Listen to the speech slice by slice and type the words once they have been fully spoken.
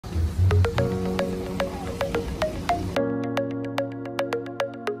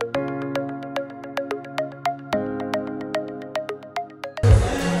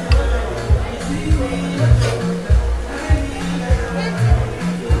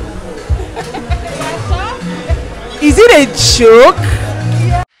it a joke?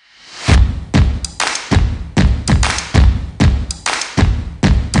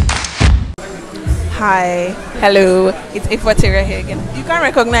 Hi, hello, it's Ifatira here again. You can't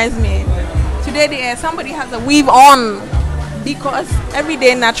recognize me. Today somebody has a weave on because every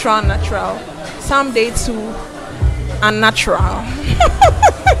day natural, some day too unnatural.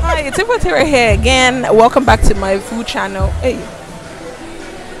 Hi, it's Ifatira here again. Welcome back to my food channel. Hey,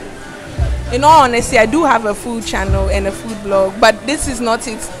 in all honesty, I do have a food channel and a food blog, but this is not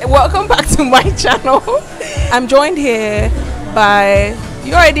it. Welcome back to my channel. I'm joined here by,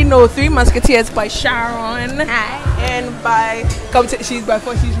 you already know, 3 Musketeers by Sharon. Hi. And by Kabutey. She's by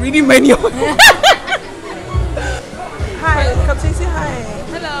 4. She's reading menu. Hi, Kabutey, say hi.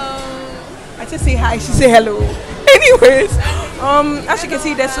 Hello. I just say hi. She say hello. Anyways, as you can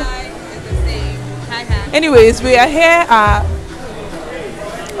see, that's. Hi. Anyways, we are here at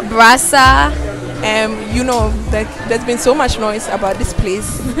Brasa. You know that there's been so much noise about this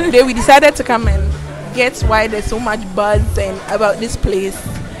place. Today we decided to come and get why there's so much buzz and about this place.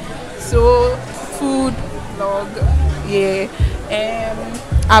 So food blog, yeah.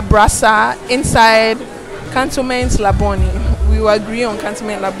 At Brasa inside Cantonment Laboni. We will agree on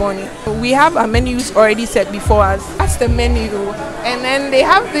Cantonment Laboni. We have our menus already set before us. That's the menu, and then they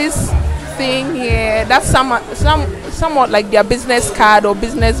have this thing here. That's somewhat like their business card or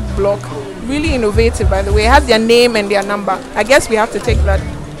business block. Really innovative, by the way. It has their name and their number. I guess we have to take that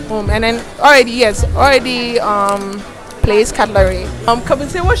home. And then already place cutlery.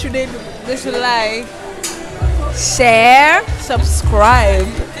 Kabutey, what should they do? They should like, share, Subscribe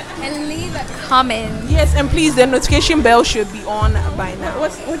and leave a comment. Yes, and please, the notification bell should be on by now.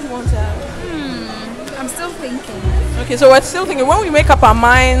 What do you want to have? I'm still thinking. Okay, so we're still thinking. When we make up our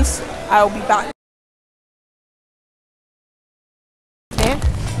minds, I'll be back. Okay,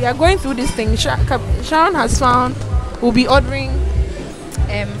 we are going through this thing. Sharon has found. We'll be ordering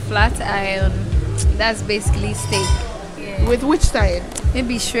Flat iron. That's basically steak. Yeah. with which side?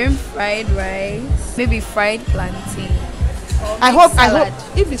 Maybe shrimp fried rice. Maybe fried plantain. I hope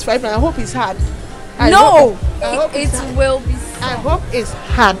if it's fried, I hope it's hard. It will be. I hope it's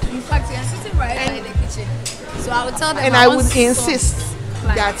hard. In fact, we are sitting right in the kitchen, so I will tell them. And I would insist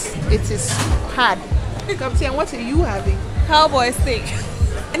that it is hard. Kabutey, what are you having? Cowboy steak.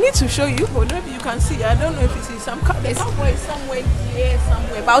 I need to show you, but maybe you can see. I don't know if you see some the cowboy is somewhere here,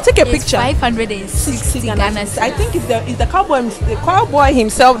 somewhere. But I'll take a picture. 560 Ghana. I think it's the cowboy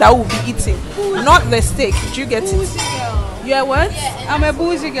himself that will be eating, not the steak. Do you get it? Yeah, what? Yeah, I'm a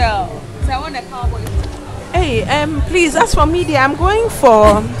bougie girl, so I want a cowboy. Hey, please, as for media, I'm going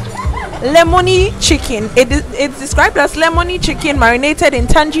for lemony chicken. It's described as lemony chicken marinated in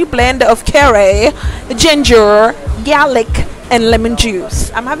tangy blend of curry, ginger, garlic, and lemon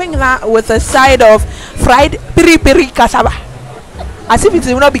juice. I'm having that with a side of fried piri cassava. As if it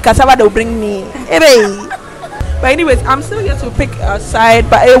will not be cassava that will bring me. But anyways, I'm still here to pick a side,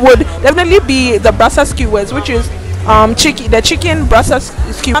 but it would definitely be the Brasa skewers, which is the chicken Brasa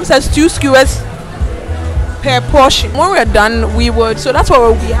skewers. Comes as 2 skewers per portion. When we're done, so that's what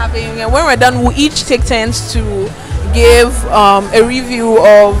we'll be having, and when we're done, we'll each take turns to give a review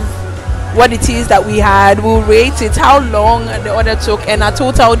of what it is that we had. We'll rate it, how long the order took, and our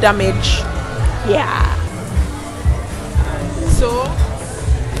total damage. Yeah. So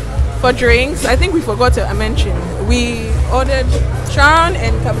for drinks, I think we forgot to mention, we ordered, Sharon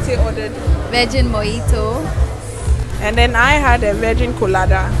and Kabutey ordered Virgin mojito, and then I had a virgin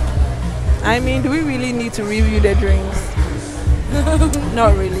colada. I mean, do we really need to review the drinks?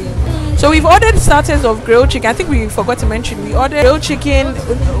 Not really. So we've ordered starters of grilled chicken. I think we forgot to mention, we ordered grilled chicken,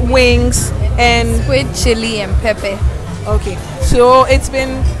 wings, and squid chili and pepper. Okay, so it's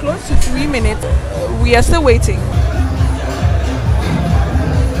been close to 3 minutes. We are still waiting.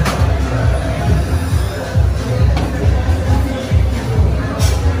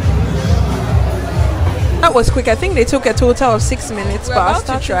 That was quick. I think they took a total of 6 minutes, but I'll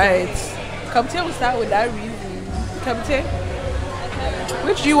start to try it. Kabutey will start with that review. Kabutey,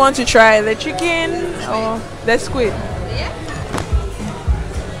 which do you want to try? The chicken or the squid? Yeah.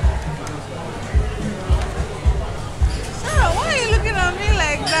 Sarah, why are you looking at me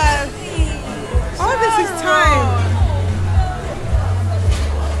like that? All this is time.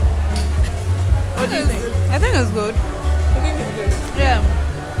 What do you think? I think it's good. I think it's good. Yeah.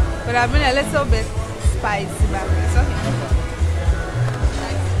 But I've been a little bit spicy, but it's okay.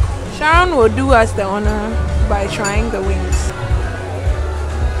 Sharon will do us the honor by trying the wings.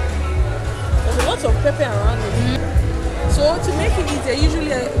 There's a lot of pepper around it. So to make it easier,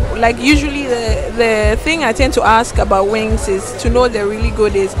 usually the thing I tend to ask about wings is to know they're really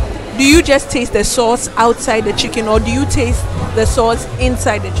good is, do you just taste the sauce outside the chicken, or do you taste the sauce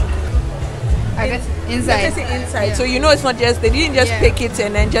inside the chicken? I guess inside. Let's say inside. So you know it's not just, they didn't just pick it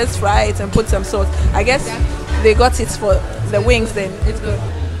and then just fry it and put some sauce. I guess they got it for the wings then. It's good.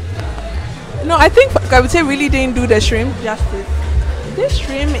 No, I think Kabutey really didn't do the shrimp justice. This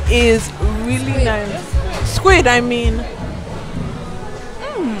shrimp is really nice. Squid, I mean.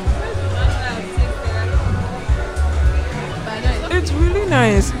 It's really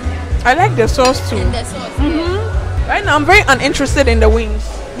nice. I like the sauce too. And the sauce. Right now I'm very uninterested in the wings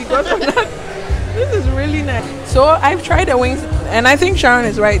because of that. This is really nice. So I've tried the wings and I think Sharon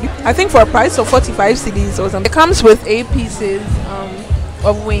is right. I think for a price of 45 cedis or something, it comes with 8 pieces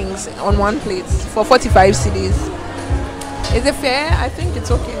of wings on one plate for 45 cedis. Is it fair? I think it's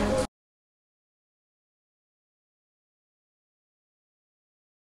okay.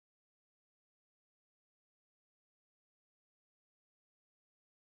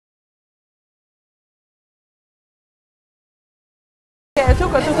 Yeah, it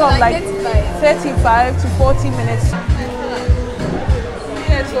took a total of like 35 to 40 minutes.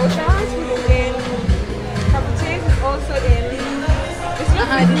 Yeah, so Sharon's food is in. Kabutey is also in. It's not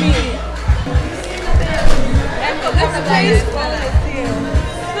with me. And Kabutey's own is here.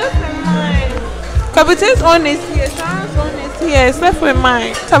 It's left with mine. Kabutey's own is here. Sharon's own is here. It's left with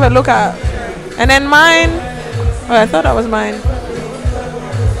mine. Let's have a look at. And then mine. Oh, I thought that was mine.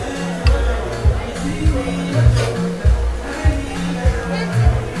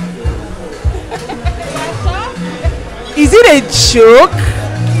 Is it a joke?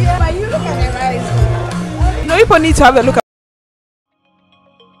 Yeah, but you look at the rice. No, people need to have a look at.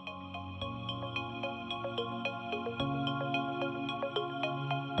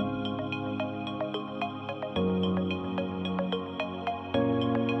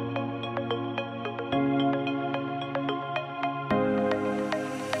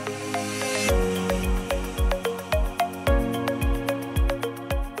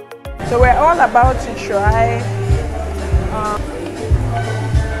 So we're all about to try.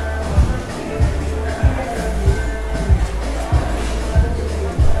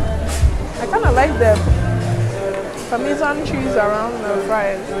 I kind of like the Parmesan cheese around the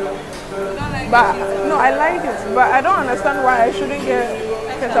fries. But no, I like it, but I don't understand why I shouldn't get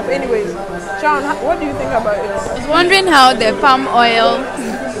ketchup. Anyways, Sharon, what do you think about it? I was wondering how the palm oil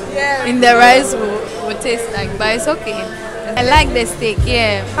in the rice would taste like, but it's okay. I like the steak,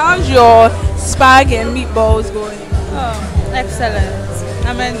 yeah. How's your spag and meatballs going? Oh, excellent.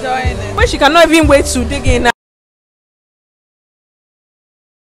 I'm enjoying it. But she cannot even wait to dig in.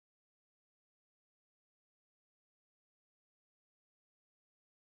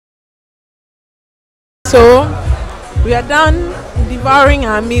 So we are done devouring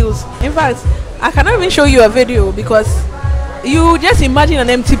our meals. In fact, I cannot even show you a video because you just imagine an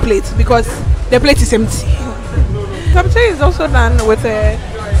empty plate because the plate is empty. Kabutey is also done with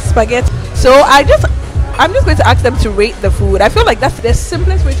spaghetti. So I'm just going to ask them to rate the food. I feel like that's the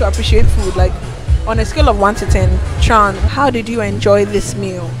simplest way to appreciate food. Like on a scale of 1 to 10, Sharon, how did you enjoy this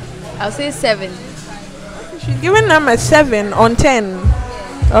meal? I'll say 7. She's giving them a 7 on 10.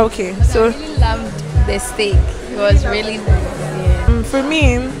 Okay, so I really loved the steak. It was really nice. Yeah. For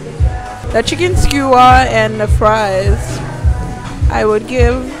me, the chicken skewer and the fries, I would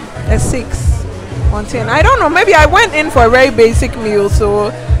give a 6 on 10. I don't know, maybe I went in for a very basic meal,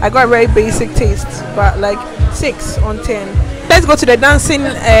 so I got a very basic taste, but like 6 on 10. Let's go to the dancing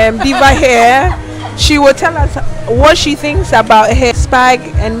diva here. She will tell us what she thinks about her spag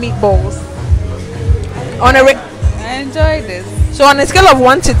and meatballs. I enjoyed this. So on a scale of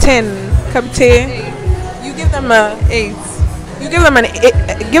 1 to 10, Kabutey, you give them a 8. You give them an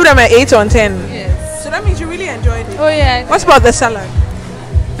 8, give them an 8 on 10. Yes. So that means you really enjoyed it. Oh yeah. What about the salad?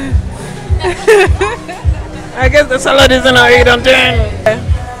 I guess the salad isn't an 8 on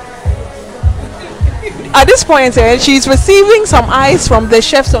 10. At this point, she's receiving some eyes from the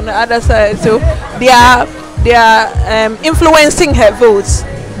chefs on the other side, so they are influencing her votes.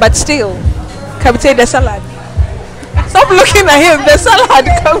 But still, Kabutey, the salad. Stop looking at him. The salad,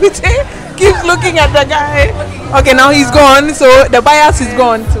 Kabutey keeps looking at the guy. Okay, now he's gone, so the bias is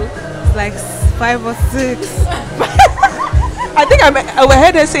gone too. It's like 5 or 6. I think I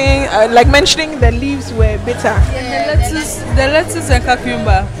overheard her saying, like mentioning the leaves were bitter. Yeah, the lettuce and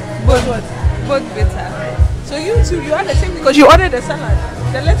cucumber, both bitter. So you too, you had the same because you ordered the salad.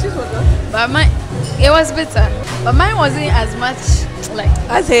 The lettuce was what? But it was bitter. But mine wasn't as much like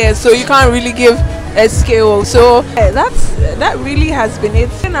as here, so you can't really give a scale. So that really has been it.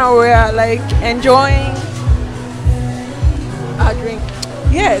 Now we're like enjoying our drink.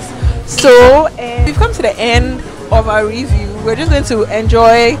 Yes. So we've come to the end of our review. We're just going to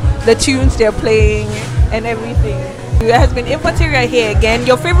enjoy the tunes they're playing and everything. There has been Infanteria here again,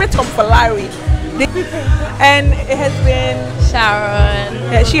 your favorite Tom Falari. And it has been Sharon.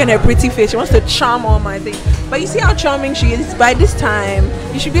 Yeah, she and her pretty face. She wants to charm all my things. But you see how charming she is. By this time,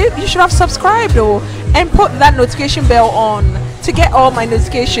 you should have subscribed though, and put that notification bell on to get all my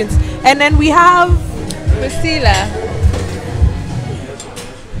notifications. And then we have Priscilla.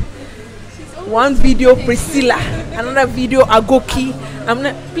 one video Priscilla, another video Agoki.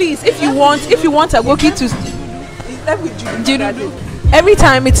 Please, if you want Agoki to every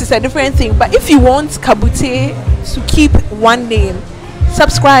time it is a different thing, but if you want Kabutey to keep one name,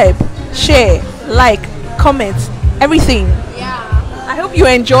 subscribe, share, like, comment, everything. I hope you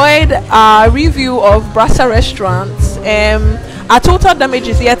enjoyed our review of Brasa restaurants. Our total damage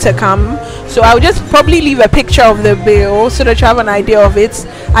is yet to come, so I'll just probably leave a picture of the bill so that you have an idea of it.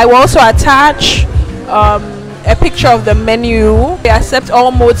 I will also attach a picture of the menu. They accept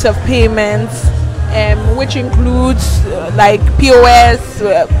all modes of payments, which includes like POS,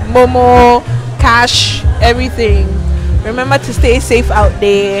 Momo, cash, everything. Remember to stay safe out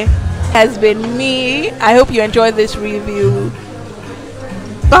there. Has been me. I hope you enjoyed this review.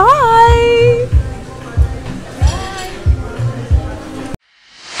 Bye.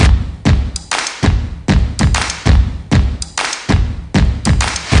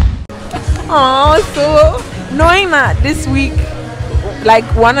 Oh, so knowing that this week, like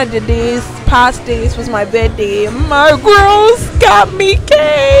one of the past days was my birthday, my girls got me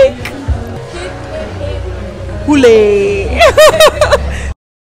cake. Hooray.